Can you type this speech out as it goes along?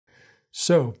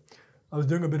So I was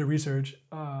doing a bit of research,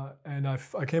 and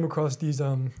I came across these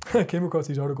I came across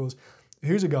these articles.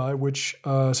 Here's a guy which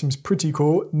seems pretty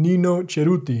cool, Nino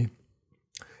Cerruti.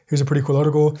 Here's a pretty cool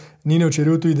article. Nino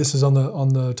Cerruti. This is on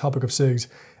the topic of cigs.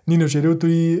 Nino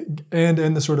Cerruti and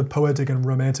the sort of poetic and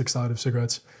romantic side of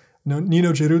cigarettes.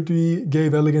 Nino Cerruti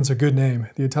gave elegance a good name.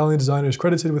 The Italian designer is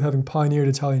credited with having pioneered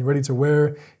Italian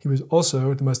ready-to-wear. He was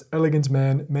also the most elegant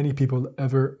man many people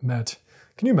ever met.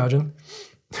 Can you imagine?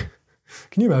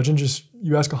 Can you imagine just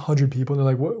you ask 100 people and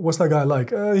they're like, what's that guy like?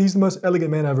 He's the most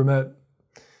elegant man I ever met.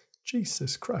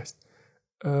 Jesus Christ.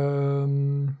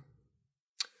 So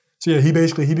yeah, he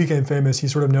became famous.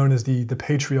 He's sort of known as the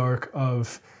patriarch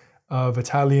of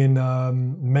Italian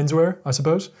menswear, I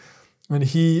suppose. And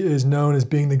he is known as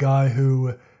being the guy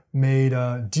who made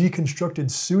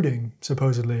deconstructed suiting,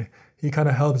 supposedly. He kind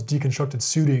of helped deconstructed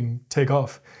suiting take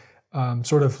off.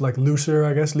 Sort of like looser,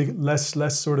 I guess,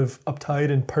 less sort of uptight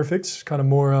and perfect, kind of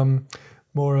more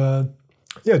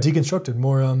deconstructed,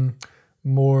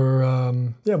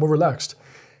 more relaxed.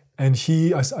 And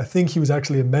I think he was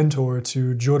actually a mentor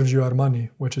to Giorgio Armani,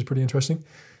 which is pretty interesting.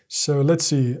 So let's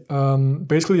see.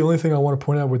 Basically, the only thing I want to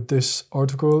point out with this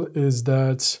article is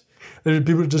that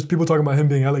there's people talking about him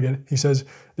being elegant. The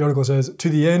article says, to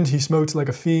the end, he smoked like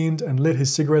a fiend and lit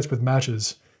his cigarettes with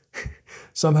matches,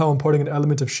 somehow imparting an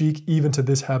element of chic even to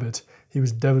this habit. He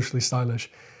was devilishly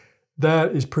stylish.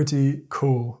 That is pretty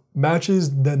cool.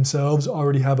 Matches themselves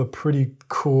already have a pretty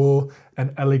cool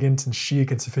and elegant and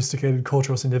chic and sophisticated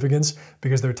cultural significance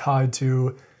because they're tied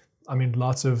to, I mean,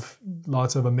 lots of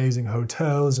amazing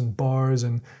hotels and bars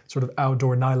and sort of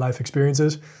outdoor nightlife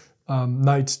experiences.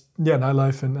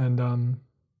 Nightlife and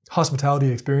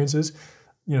hospitality experiences.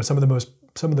 You know, some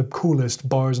of the coolest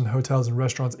bars and hotels and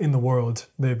restaurants in the world.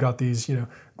 They've got these,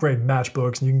 great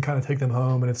matchbooks, and you can kind of take them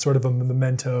home, and it's sort of a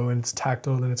memento, and it's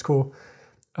tactile, and it's cool.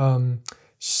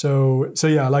 So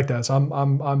yeah, I like that. So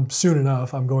I'm soon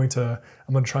enough. I'm going to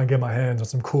try and get my hands on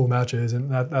some cool matches, and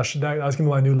that's gonna be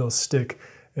my new little stick.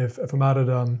 If I'm out at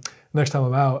next time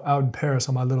I'm out in Paris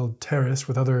on my little terrace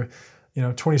with other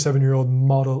 27-year-old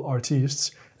model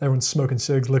artistes, everyone's smoking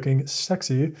cigs, looking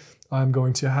sexy, I'm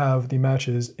going to have the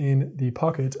matches in the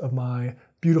pocket of my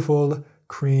beautiful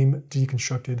cream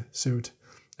deconstructed suit.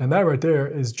 And that right there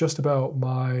is just about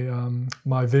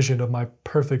my vision of my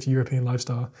perfect European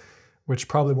lifestyle, which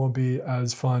probably won't be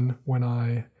as fun when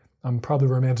I'm probably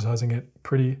romanticizing it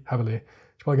pretty heavily.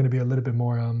 It's probably going to be a little bit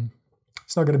more,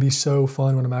 it's not going to be so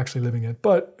fun when I'm actually living it,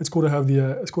 but it's cool to have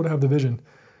the vision.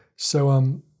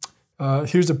 So,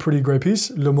 here's a pretty great piece.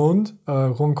 Le Monde,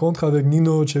 rencontre avec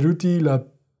Nino Cerruti,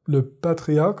 le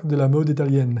patriarche de la mode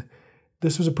italienne.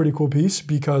 This was a pretty cool piece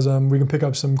because we can pick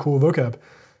up some cool vocab.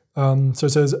 So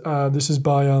it says, this is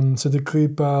by, c'est écrit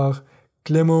par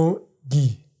Clément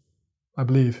Guy, I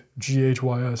believe,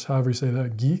 G-H-Y-S, however you say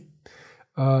that, Guy.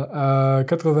 À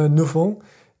 89 ans,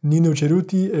 Nino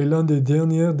Cerruti est l'un des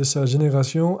derniers de sa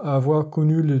génération à avoir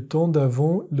connu le temps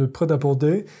d'avant le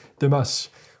prêt-à-porter de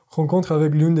masse. Rencontre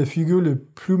avec l'une des figures les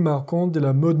plus marquantes de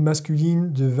la mode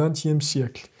masculine du XXe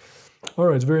siècle. All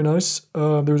right, it's very nice.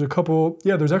 There's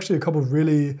actually a couple of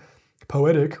really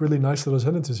poetic, really nice little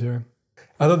sentences here.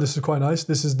 I thought this is quite nice.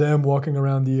 This is them walking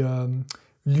around the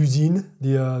l'usine,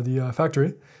 the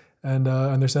factory, and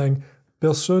they're saying,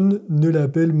 personne ne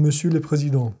l'appelle Monsieur le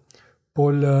Président.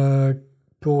 My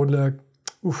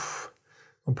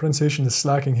pronunciation is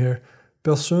slacking here.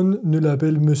 Personne ne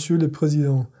l'appelle Monsieur le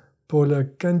Président. Pour la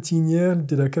cantinière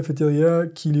de la cafétéria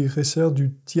qui lui resserre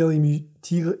du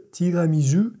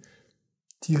tiramisu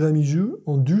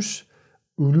en douce,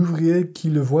 ou l'ouvrier qui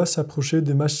le voit s'approcher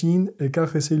des machines et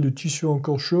caresser le tissu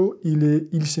encore chaud, il est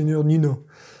il Seigneur Nino.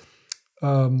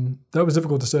 That was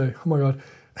difficult to say. Oh my God.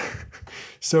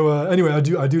 So anyway, I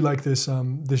do like this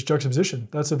this juxtaposition.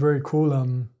 That's a very cool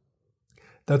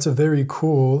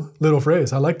little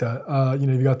phrase. I like that.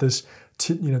 You got this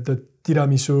the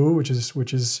tiramisu, which is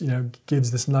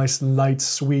gives this nice light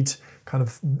sweet kind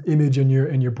of image in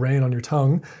your brain, on your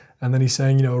tongue, and then he's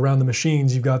saying around the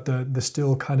machines you've got the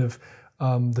still kind of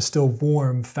the still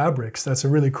warm fabrics. That's a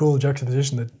really cool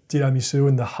juxtaposition, the tiramisu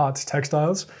and the hot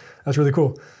textiles. That's really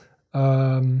cool.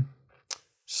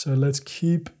 So let's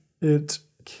keep it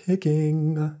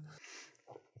kicking.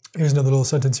 Here's another little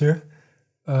sentence here.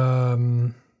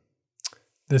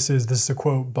 This is a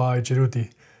quote by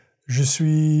Cerruti. Je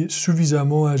suis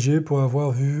suffisamment âgé pour avoir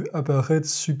vu apparaître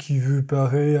ce qui vous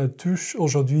paraît à tous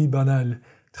aujourd'hui banal,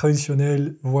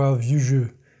 traditionnel, voire vieux jeu,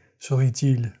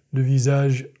 sourit-il, le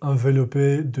visage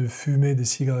enveloppé de fumée de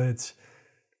cigarettes.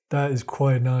 That is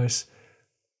quite nice.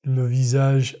 Le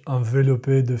visage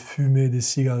enveloppé de fumée de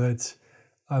cigarettes.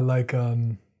 I like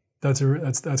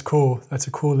That's cool. That's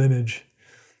a cool image.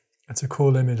 That's a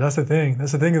cool image. That's the thing.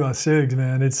 That's the thing about SIGs,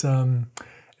 man.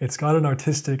 It's got an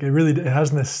artistic. It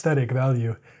has an aesthetic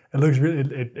value. It looks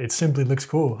really. It simply looks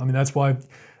cool. I mean, that's why.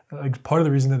 Like, part of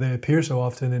the reason that they appear so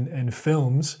often in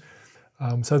films.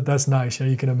 So that's nice. You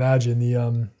know, you can imagine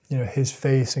the you know, his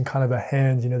face and kind of a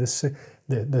hand. You know,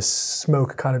 the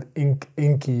smoke kind of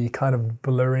inky kind of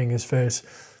blurring his face.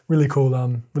 Really cool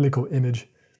image.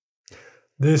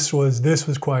 This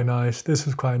was quite nice. This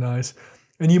was quite nice.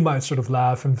 And you might sort of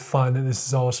laugh and find that this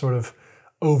is all sort of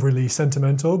overly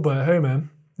sentimental, but hey man,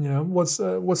 you know,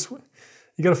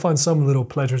 you gotta find some little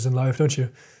pleasures in life, don't you?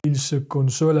 Il se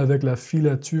console avec la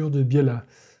filature de biela.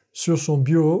 Sur son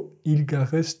bureau, il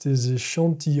caresse des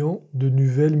échantillons de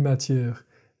nouvelles matières.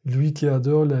 Lui qui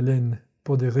adore la laine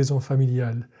pour des raisons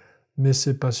familiales, mais se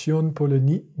passionne pour le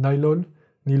nylon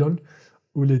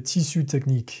ou les tissus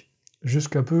techniques.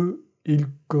 Jusqu'à peu, il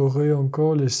courait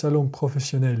encore les salons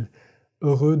professionnels,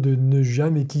 heureux de ne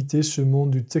jamais quitter ce monde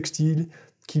du textile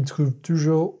qu'il trouve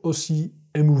toujours aussi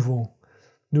émouvant.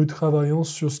 Nous travaillons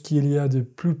sur ce qu'il y a de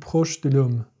plus proche de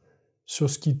l'homme, sur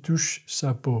ce qui touche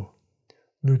sa peau.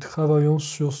 Nous travaillons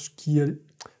sur ce qu'il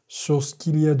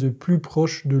y a de plus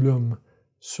proche de l'homme,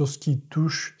 sur ce qui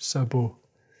touche sa peau.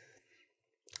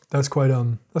 That's quite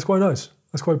nice.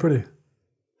 That's quite pretty.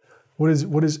 What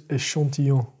is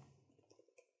échantillon?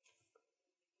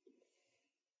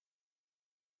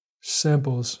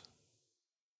 Samples.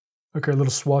 Okay, little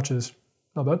swatches.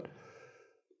 Not bad.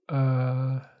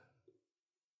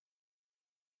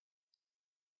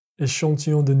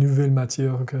 Échantillon de nouvelles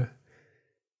matières. Okay.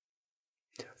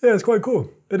 Yeah, it's quite cool.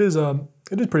 It is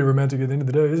pretty romantic at the end of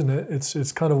the day, isn't it?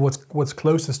 It's kind of what's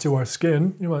closest to our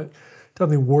skin. You might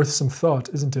definitely worth some thought,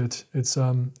 isn't it? It's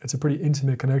a pretty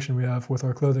intimate connection we have with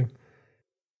our clothing.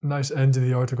 Nice end to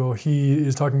the article. He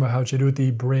is talking about how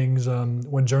Cerruti brings,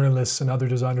 when journalists and other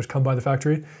designers come by the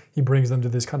factory, he brings them to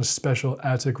this kind of special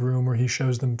attic room where he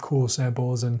shows them cool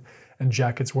samples and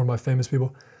jackets worn by famous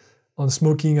people. En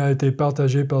smoking a été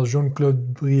partagé par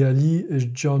Jean-Claude Brialy et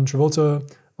John Travolta.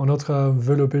 Un autre a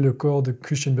enveloppé le corps de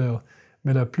Christian Bale.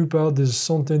 Mais la plupart des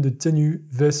centaines de tenues,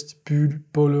 vestes, pulls,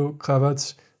 polos,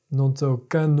 cravates n'ont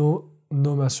aucun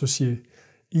nom associé.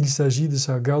 Il s'agit de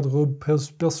sa garde-robe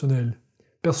personnelle.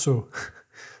 Perso,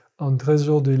 un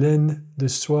trésor de laine, de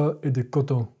soie et de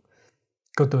coton.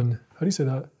 Cotton. How do you say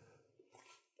that?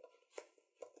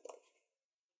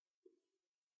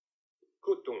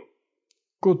 Coton.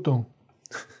 Coton.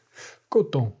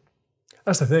 Coton.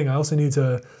 That's the thing. I also need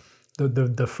to.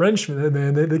 The French,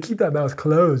 man, they keep that mouth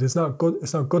closed. It's not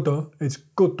coton. It's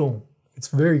coton. It's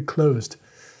very closed.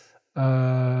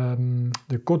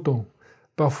 De coton.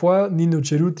 Parfois, Nino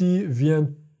Cerruti vient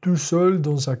tout seul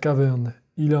dans sa caverne.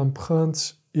 Il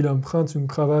emprunte une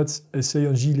cravate et c'est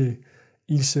un gilet.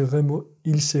 Il se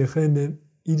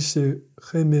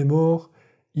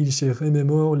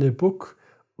remémore l'époque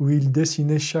où il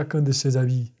dessinait chacun de ses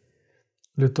habits.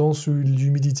 Le temps où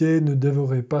l'humidité ne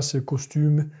dévorait pas ses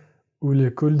costumes, où le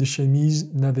col de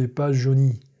chemise n'avait pas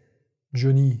jauni,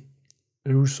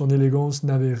 et où son élégance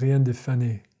n'avait rien de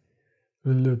fané.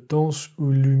 Le temps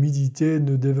où l'humidité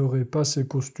ne dévorait pas ses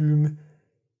costumes,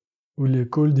 où le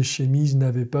col de chemise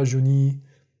n'avait pas jauni,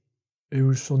 et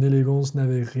où son élégance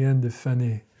n'avait rien de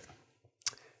fané.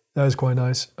 That is quite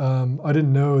nice. I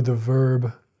didn't know the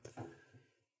verb.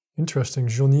 Interesting.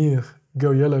 Jaunir.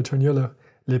 Go yellow, turn yellow.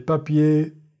 Les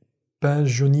papiers peints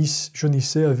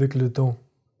jaunissaient avec le temps.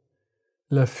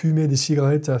 La fumée des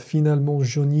cigarettes a finalement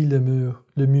jauni les murs.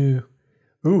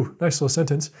 Ooh, nice little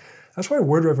sentence. That's why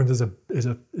Word Reference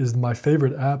is my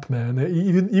favorite app, man.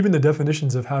 Even the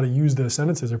definitions of how to use the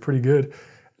sentences are pretty good.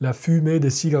 La fumée des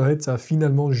cigarettes a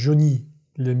finalement jauni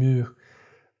les murs.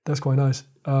 That's quite nice.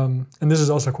 And this is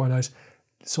also quite nice.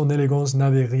 Son élégance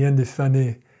n'avait rien de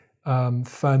fané.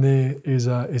 Fané is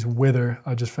wither.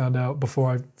 I just found out before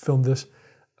I filmed this.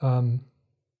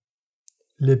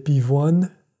 Les pivoines,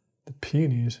 the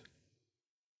peonies.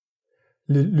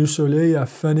 Le soleil a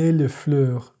fané les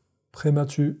fleurs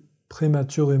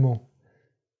prématurément.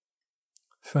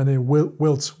 Fané,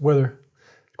 wilts, weather.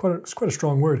 It's quite a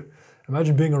strong word.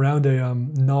 Imagine being around a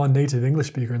non-native English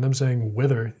speaker and them saying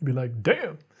wither. You'd be like,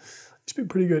 damn, you speak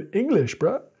pretty good English,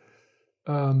 bruh.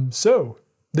 So,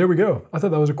 there we go. I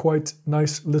thought that was a quite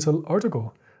nice little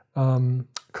article.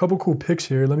 Couple cool pics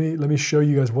here. Let me show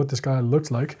you guys what this guy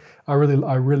looked like. I really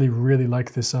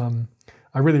like this.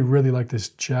 I really like this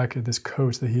jacket, this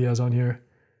coat that he has on here.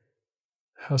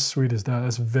 How sweet is that?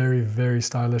 That's very, very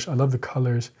stylish. I love the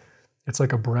colors. It's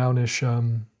like a brownish,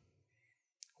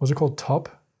 what's it called? Taupe?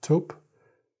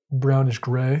 Brownish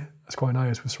gray. That's quite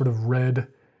nice with sort of red.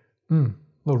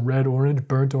 little red, orange,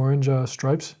 burnt orange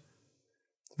stripes.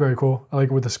 It's very cool. I like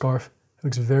it with the scarf. It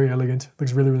looks very elegant. It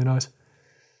looks really, really nice.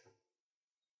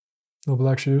 No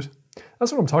black shoes.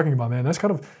 That's what I'm talking about, man. That's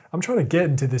kind of, I'm trying to get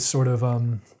into this sort of,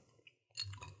 I'm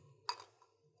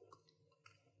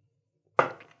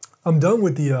done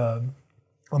with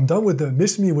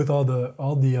miss me with all the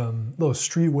little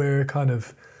streetwear kind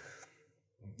of,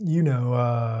 you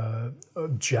know,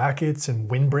 jackets and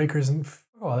windbreakers and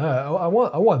all that. I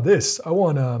want this. I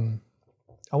want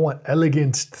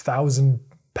elegant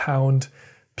 1,000-pound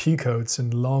pea coats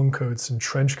and long coats and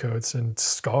trench coats and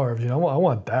scarves. You know, I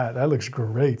want that. That looks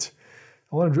great.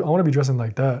 I want to be dressing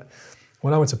like that.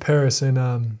 When I went to Paris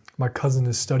and my cousin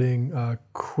is studying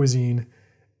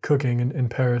cooking in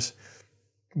Paris,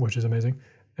 which is amazing.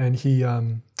 And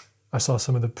I saw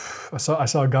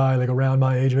a guy like around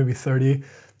my age, maybe 30,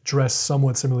 dressed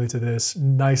somewhat similarly to this.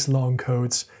 Nice long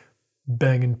coats,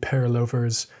 banging pair of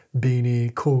loafers,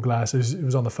 beanie, cool glasses. It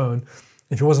was on the phone.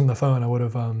 If it wasn't on the phone, I would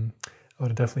have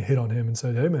definitely hit on him and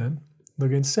said, "Hey man,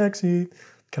 looking sexy.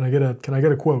 Can I get a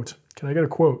quote? Can I get a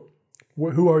quote?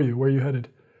 Who are you? Where are you headed?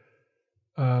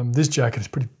 This jacket is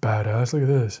pretty badass. Look at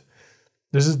this.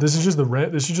 This is just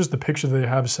the picture they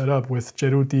have set up with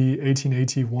Cerruti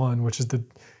 1881, which is the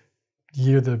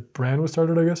year the brand was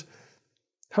started, I guess.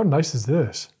 How nice is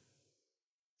this?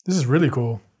 This is really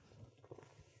cool.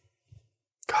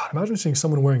 God, imagine seeing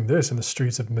someone wearing this in the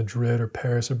streets of Madrid or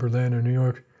Paris or Berlin or New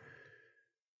York.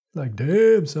 Like,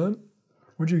 damn, son,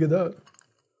 where'd you get that?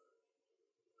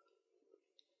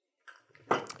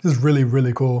 This is really,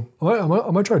 really cool. I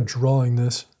might try drawing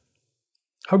this.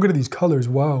 How good are these colors?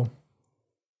 Wow.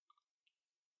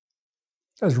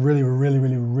 That's really, really,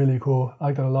 really, really cool. I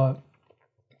like that a lot.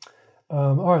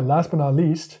 All right, last but not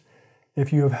least,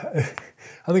 if you have,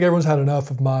 I think everyone's had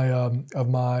enough of my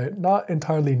not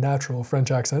entirely natural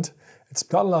French accent. It's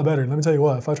gotten a lot better. Let me tell you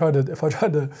what. If I tried to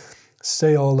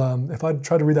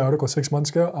read the article 6 months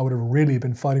ago, I would have really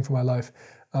been fighting for my life.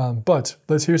 But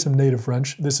let's hear some native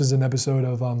French. This is an episode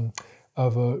of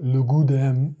Le Goût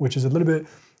d'Aime, which is a little bit.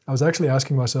 I was actually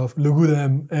asking myself, Le Goût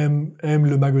d'Aime, aime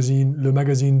le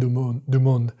magazine du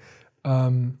Monde.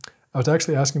 I was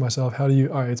actually asking myself, how do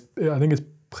you? All right, I think it's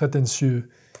prétentieux.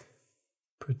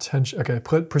 Pretentious. Okay,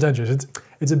 pretentious.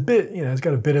 It's a bit, you know, it's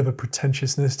got a bit of a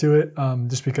pretentiousness to it,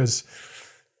 just because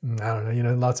I don't know, you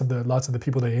know, lots of the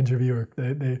people they interview are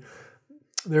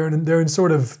they're in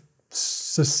sort of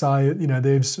society, you know,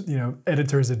 they've, you know,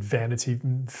 editors at Vanity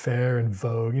Fair and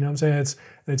Vogue, you know what I'm saying?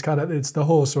 It's the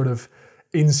whole sort of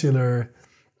insular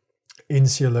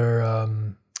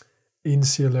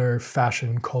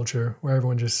fashion culture where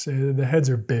everyone just the heads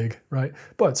are big, right?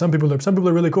 But some people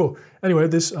are really cool. Anyway,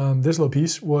 this little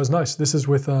piece was nice. This is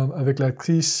with avec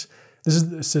l'actrice.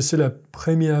 C'est la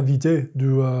première invitée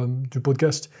du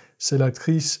podcast. C'est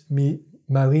l'actrice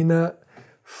Marina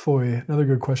Foy. Another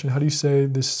good question. How do you say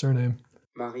this surname?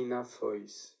 Marina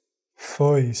Foyce.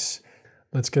 Foyce.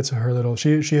 Let's get to her little.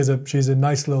 She has a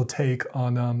nice little take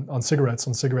on cigarettes,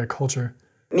 on cigarette culture.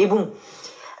 Mais bon.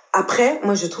 Après,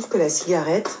 moi, je trouve que la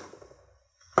cigarette,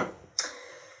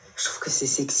 je trouve que c'est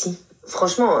sexy.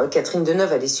 Franchement, Catherine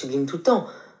Deneuve, elle est sublime tout le temps.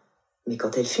 Mais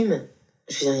quand elle fume,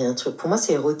 je veux dire, il y a un truc. Pour moi,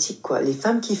 c'est érotique, quoi. Les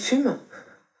femmes qui fument,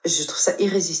 je trouve ça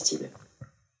irrésistible.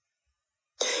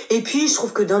 Et puis, je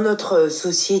trouve que dans notre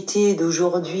société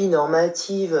d'aujourd'hui,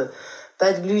 normative,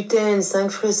 pas de gluten,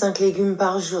 5 fruits, 5 légumes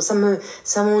par jour, ça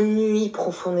m'ennuie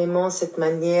profondément, cette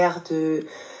manière de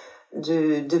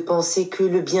penser que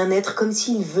le bien-être, comme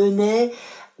s'il venait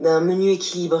d'un menu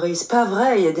équilibré. C'est pas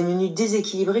vrai, il y a des menus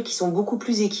déséquilibrés qui sont beaucoup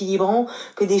plus équilibrants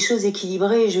que des choses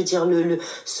équilibrées. Je veux dire,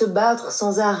 se battre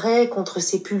sans arrêt contre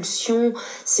ses pulsions,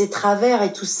 ses travers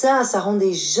et tout ça, ça rend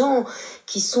des gens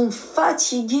qui sont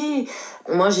fatigués.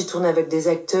 Moi, j'ai tourné avec des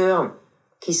acteurs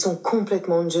qui sont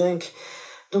complètement junk.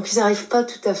 Donc, ils n'arrivent pas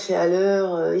tout à fait à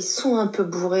l'heure. Ils sont un peu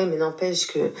bourrés, mais n'empêche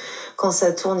que quand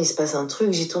ça tourne, il se passe un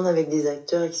truc. J'ai tourné avec des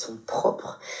acteurs qui sont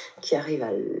propres, qui arrivent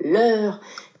à l'heure,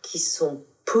 qui sont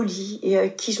polis et à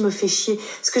qui je me fais chier.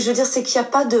 Ce que je veux dire, c'est qu'il n'y a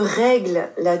pas de règles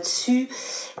là-dessus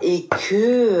et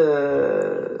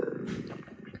que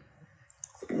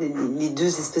les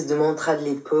deux espèces de mantras de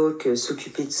l'époque,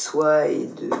 s'occuper de soi et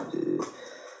de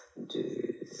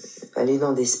aller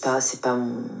dans des spas,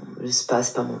 le spa,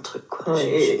 c'est pas mon truc, quoi. Ouais,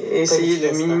 et essayer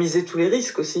de minimiser tous les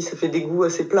risques aussi, ça fait des goûts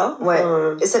assez plats. Ouais,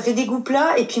 et ça fait des goûts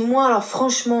plats, et puis moi, alors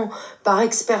franchement, par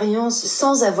expérience,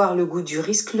 sans avoir le goût du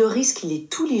risque, le risque, il est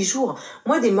tous les jours.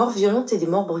 Moi, des morts violentes et des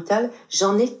morts brutales,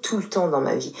 j'en ai tout le temps dans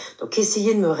ma vie. Donc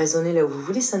essayez de me raisonner là où vous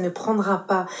voulez, ça ne prendra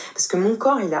pas, parce que mon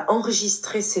corps, il a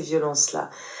enregistré ces violences-là.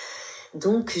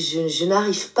 Donc je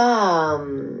n'arrive pas à...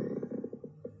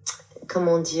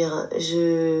 comment dire,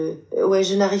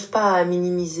 je n'arrive pas à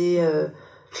minimiser.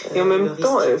 Et en même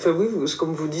temps, oui,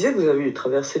 comme vous disiez, vous avez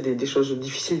traversé des choses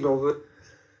difficiles dans votre.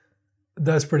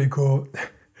 That's pretty cool.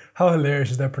 How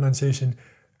hilarious is that pronunciation?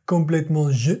 Complètement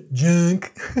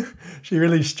junk. She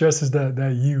really stresses that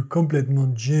you.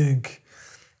 Complètement junk.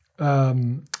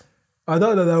 I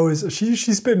thought that was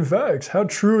she's spitting facts. How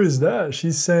true is that?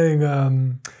 She's saying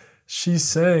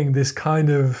this kind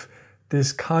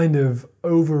of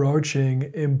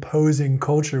overarching, imposing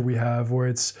culture we have, where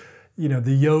it's, you know,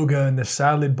 the yoga and the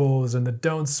salad bowls and the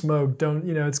don't smoke,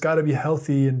 it's got to be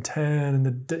healthy and tan,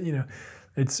 and the, you know,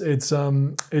 it's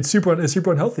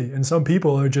super unhealthy. And some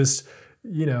people are just,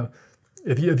 you know,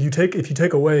 if you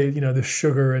take away, you know, the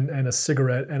sugar and a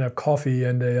cigarette and a coffee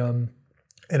and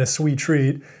a sweet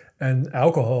treat and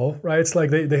alcohol, right? It's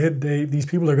like these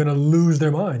people are gonna lose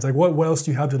their minds. Like, what else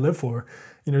do you have to live for?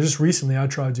 You know, just recently I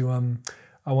tried to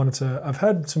I've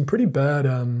had some pretty bad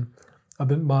my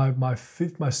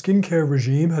skincare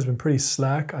regime has been pretty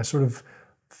slack. I sort of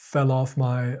fell off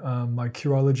my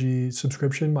Curology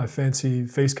subscription, my fancy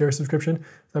face care subscription.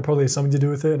 That probably has something to do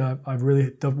with it, and I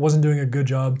really wasn't doing a good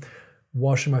job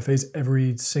washing my face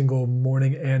every single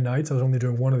morning and night. So I was only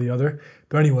doing one or the other.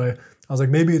 But anyway, I was like,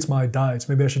 maybe it's my diet.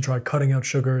 Maybe I should try cutting out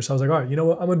sugar. So I was like, all right, you know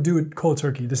what? I'm going to do it cold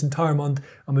turkey. This entire month,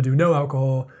 I'm going to do no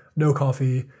alcohol, no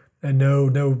coffee, and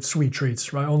no sweet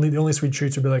treats, right? The only sweet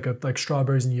treats would be like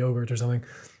strawberries and yogurt or something.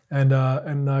 And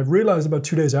I realized about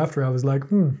 2 days after, I was like,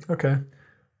 okay.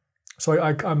 So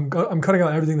I'm cutting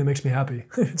out everything that makes me happy.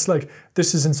 It's like,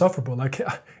 this is insufferable. Like,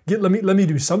 let me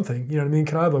do something. You know what I mean?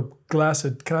 Can I have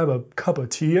a cup of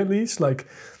tea at least? Like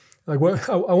what?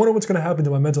 I wonder what's going to happen to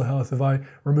my mental health if I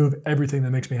remove everything that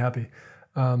makes me happy.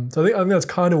 So I think that's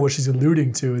kind of what she's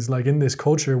alluding to, is like, in this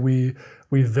culture we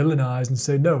villainize and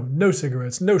say no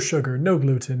cigarettes, no sugar, no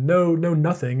gluten, no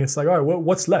nothing. It's like, all right,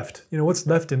 what's left? You know, what's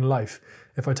left in life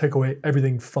if I take away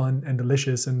everything fun and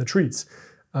delicious and the treats?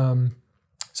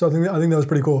 So I think that was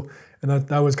pretty cool, and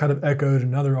that was kind of echoed in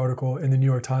another article in the New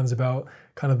York Times about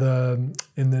kind of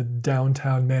in the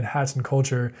downtown Manhattan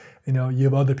culture. You know, you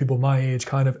have other people my age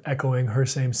kind of echoing her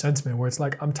same sentiment, where it's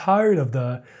like, I'm tired of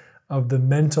the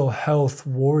mental health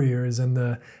warriors and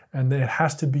it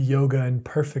has to be yoga and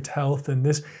perfect health and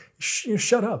this.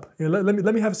 Shut up. You know,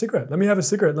 let me have a cigarette. Let me have a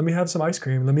cigarette. Let me have some ice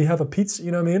cream. Let me have a pizza. You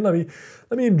know what I mean?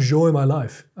 Let me enjoy my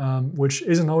life, which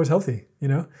isn't always healthy. You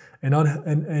know,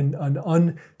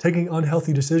 and taking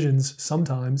unhealthy decisions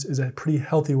sometimes is a pretty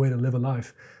healthy way to live a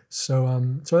life. So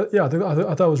yeah, I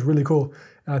thought it was really cool,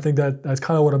 and I think that's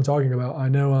kind of what I'm talking about. I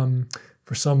know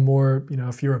for some more, you know,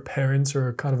 if you're a parent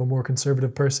or kind of a more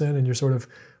conservative person and you're sort of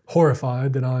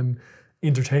horrified that I'm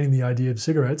entertaining the idea of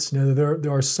cigarettes, you know,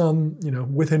 there are some, you know,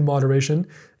 within moderation,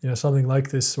 you know, something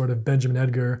like this sort of Benjamin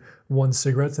Edgar, 1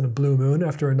 cigarette and a blue moon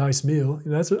after a nice meal.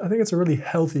 You know, I think it's a really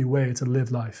healthy way to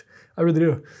live life. I really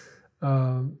do.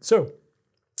 So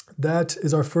that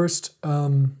is our first,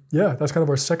 that's kind of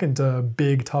our second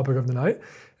big topic of the night,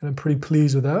 and I'm pretty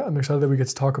pleased with that. I'm excited that we get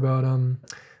to talk about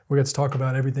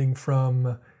everything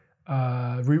from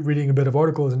reading a bit of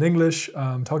articles in English,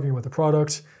 talking about the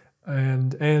product,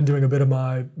 and doing a bit of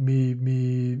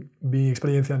mi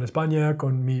experiencia en España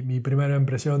con mi primera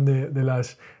impresión de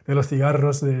los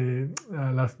cigarros de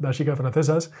las chicas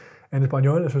francesas en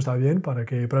español. Eso está bien para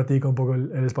que practique un poco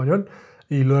el español.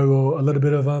 Y luego a little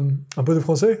bit of un peu de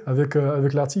français avec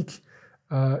l'article.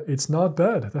 It's not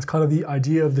bad. That's kind of the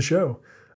idea of the show.